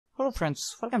Hello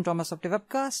friends, welcome to our Software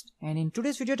Webcast, and in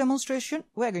today's video demonstration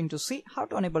we are going to see how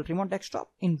to enable remote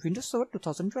desktop in Windows Server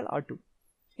 2012 R2.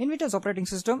 In Windows operating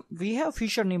system, we have a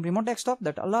feature named remote desktop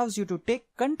that allows you to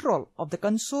take control of the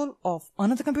console of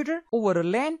another computer over a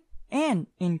LAN and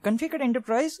in configured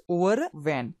enterprise over a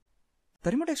WAN. The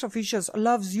remote desktop features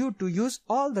allows you to use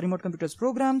all the remote computer's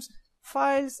programs,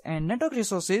 files and network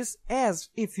resources as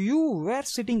if you were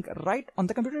sitting right on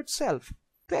the computer itself.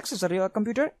 To access a real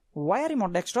computer via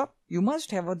remote desktop, you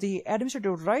must have the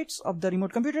administrative rights of the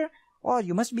remote computer, or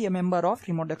you must be a member of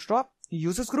remote desktop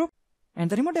users group, and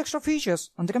the remote desktop features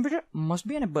on the computer must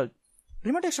be enabled.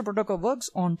 Remote desktop protocol works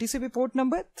on TCP port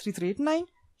number 3389.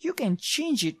 You can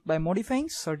change it by modifying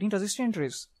certain registry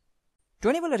entries. To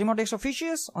enable the remote desktop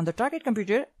features on the target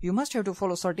computer, you must have to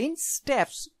follow certain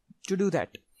steps to do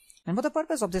that. And for the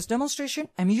purpose of this demonstration,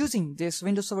 I'm using this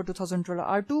Windows Server 2012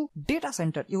 R2 Data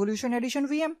Center Evolution Edition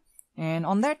VM, and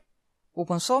on that,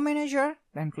 open Server Manager,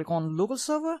 then click on Local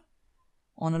Server.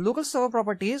 On a Local Server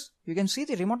Properties, you can see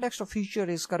the remote desktop feature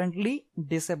is currently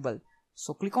disabled.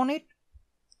 So click on it,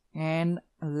 and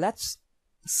let's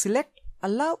select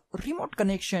Allow Remote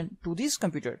Connection to this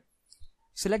computer.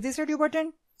 Select this radio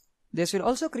button. This will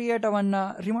also create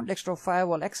a remote desktop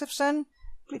firewall exception.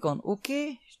 Click on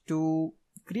OK to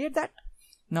create that.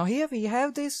 Now here we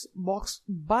have this box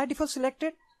by default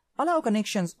selected. Allow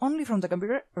connections only from the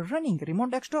computer running remote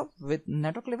desktop with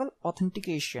network level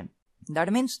authentication.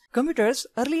 That means computers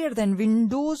earlier than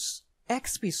Windows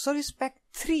XP Service Pack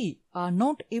 3 are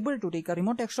not able to take a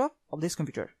remote desktop of this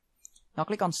computer. Now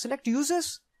click on select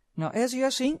users. Now as you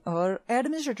are seeing, our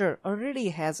administrator already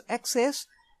has access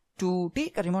to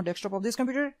take a remote desktop of this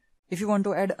computer. If you want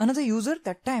to add another user,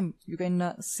 that time you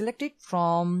can select it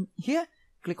from here.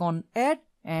 Click on add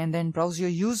and then browse your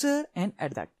user and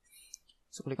add that.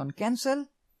 So click on cancel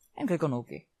and click on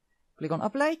OK. Click on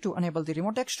apply to enable the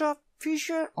remote desktop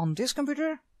feature on this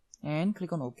computer and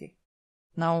click on OK.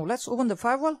 Now let's open the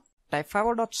firewall. Type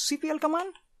firewall.cpl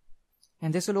command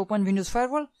and this will open Windows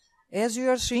Firewall. As you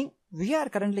are seeing, we are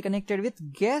currently connected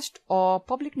with guest or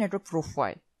public network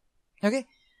profile. Okay.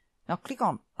 Now click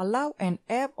on allow an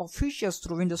app or features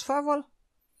through Windows Firewall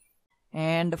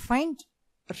and find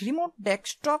remote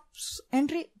desktops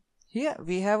entry. Here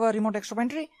we have a remote desktop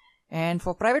entry, and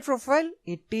for private profile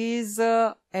it is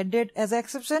added as an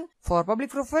exception. For public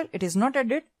profile it is not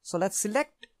added. So let's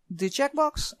select the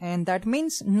checkbox, and that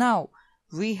means now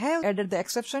we have added the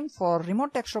exception for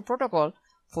remote desktop protocol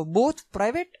for both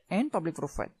private and public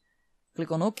profile.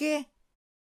 Click on OK.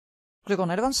 Click on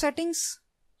advanced settings,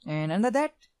 and under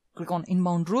that click on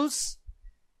inbound rules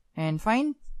and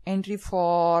find entry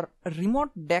for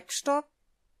remote desktop.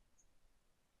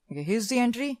 Okay, here's the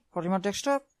entry for remote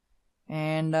desktop,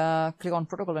 and click on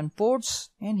protocol and ports,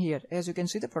 and here as you can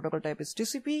see the protocol type is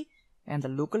TCP and the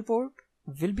local port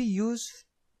will be used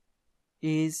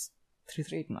is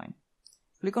 3389.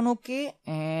 Click on OK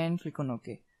and click on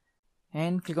OK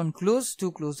and click on close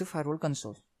to close the firewall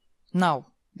console. Now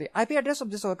the IP address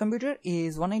of this our computer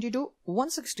is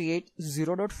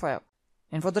 192.168.0.5,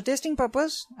 and for the testing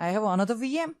purpose I have another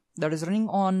VM that is running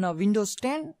on Windows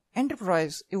 10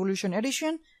 Enterprise Evolution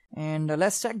Edition. And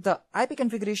let's check the IP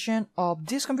configuration of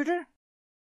this computer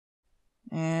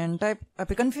and type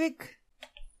ipconfig.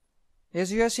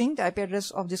 As you are seeing, the IP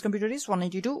address of this computer is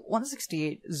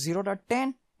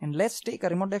 192.168.0.10, and let's take a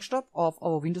remote desktop of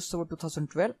our Windows Server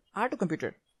 2012 R2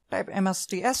 computer. Type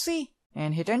mstsc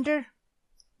and hit enter.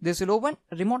 This will open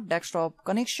remote desktop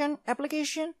connection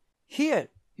application. Here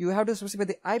you have to specify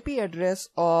the IP address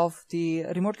of the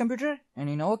remote computer, and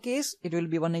in our case it will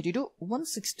be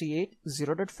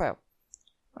 192.168.0.5.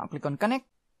 Now click on connect.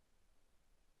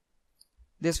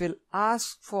 This will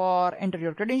ask for enter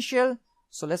your credential.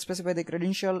 So let's specify the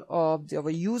credential of our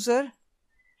user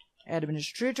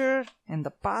administrator and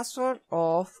the password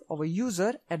of our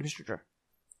user administrator.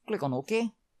 Click on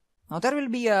OK. Now there will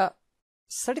be a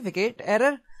certificate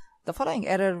error. The following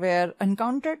error were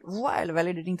encountered while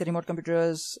validating the remote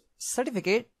computer's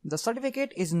certificate. The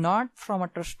certificate is not from a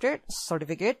trusted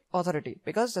certificate authority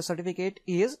because the certificate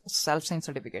is self-signed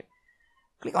certificate.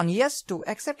 Click on yes to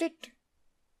accept it.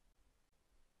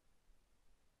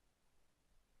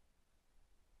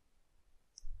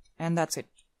 And that's it.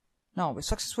 Now we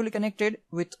successfully connected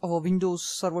with our Windows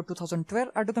Server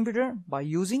 2012 R2 computer by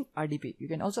using RDP. You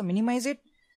can also minimize it,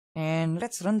 and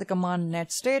let's run the command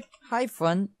netstate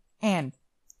 -n.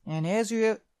 And as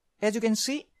you can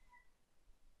see,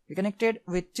 we connected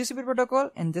with TCP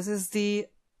protocol, and this is the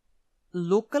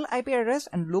local IP address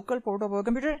and local port of our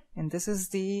computer, and this is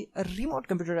the remote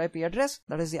computer IP address.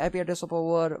 That is the IP address of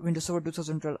our Windows Server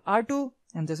 2012 R2,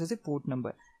 and this is the port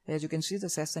number. As you can see, the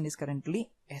session is currently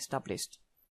established.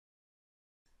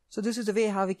 So this is the way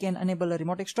how we can enable a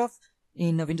remote desktop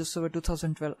in Windows Server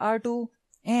 2012 R2,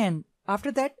 and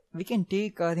after that we can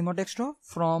take a remote desktop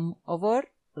from our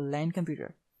LAN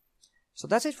computer. So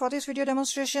that's it for this video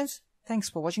demonstrations. Thanks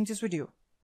for watching this video.